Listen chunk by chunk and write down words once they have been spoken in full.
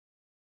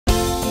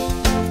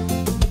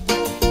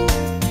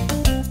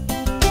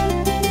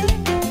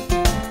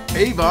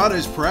Avon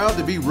is proud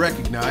to be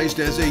recognized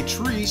as a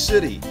tree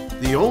city,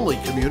 the only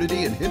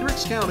community in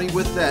Hendricks County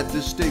with that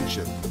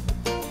distinction.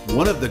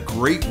 One of the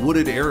great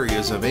wooded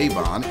areas of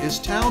Avon is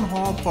Town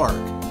Hall Park,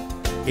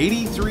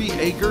 83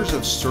 acres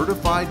of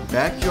certified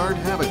backyard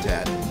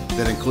habitat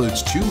that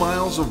includes 2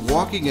 miles of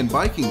walking and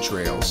biking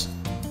trails,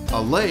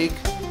 a lake,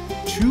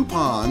 2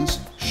 ponds,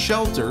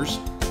 shelters,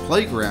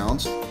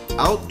 playgrounds,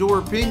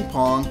 outdoor ping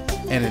pong,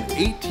 and an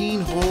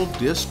 18-hole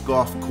disc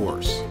golf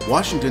course.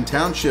 Washington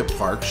Township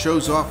Park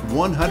shows off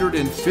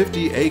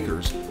 150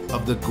 acres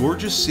of the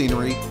gorgeous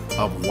scenery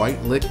of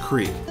White Lick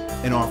Creek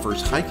and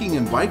offers hiking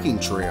and biking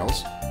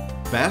trails,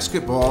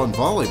 basketball and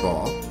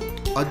volleyball,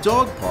 a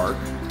dog park,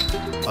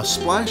 a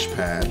splash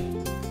pad,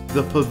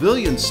 the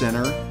Pavilion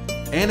Center,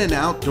 and an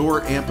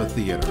outdoor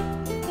amphitheater.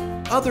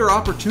 Other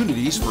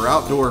opportunities for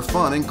outdoor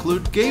fun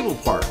include Gable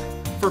Park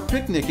for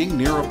picnicking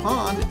near a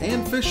pond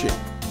and fishing,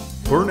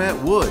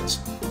 Burnett Woods,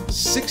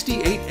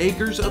 68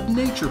 acres of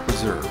nature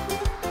preserve.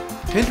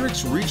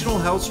 Hendricks Regional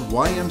Health's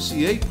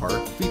YMCA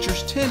Park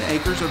features 10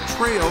 acres of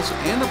trails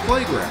and a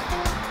playground.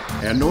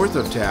 And north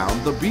of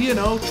town, the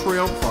B&O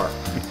Trail Park.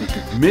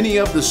 Many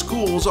of the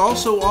schools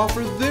also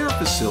offer their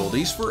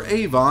facilities for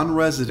Avon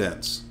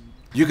residents.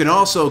 You can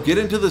also get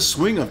into the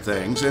swing of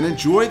things and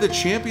enjoy the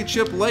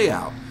championship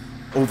layout,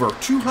 over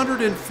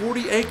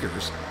 240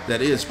 acres,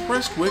 that is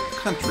Prestwick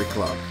Country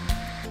Club.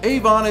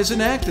 Avon is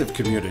an active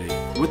community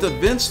with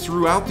events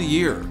throughout the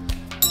year.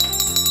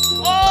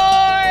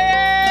 Oyez!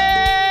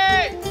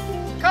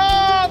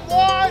 Come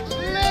watch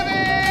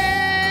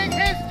living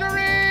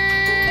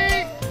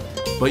history!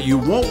 But you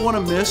won't want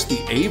to miss the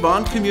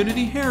Avon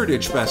Community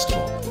Heritage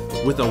Festival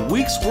with a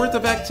week's worth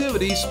of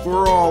activities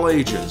for all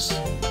ages.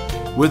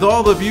 With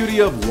all the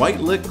beauty of White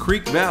Lick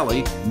Creek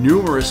Valley,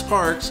 numerous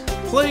parks,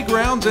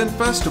 playgrounds, and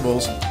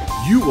festivals,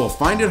 you will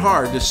find it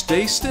hard to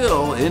stay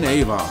still in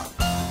Avon.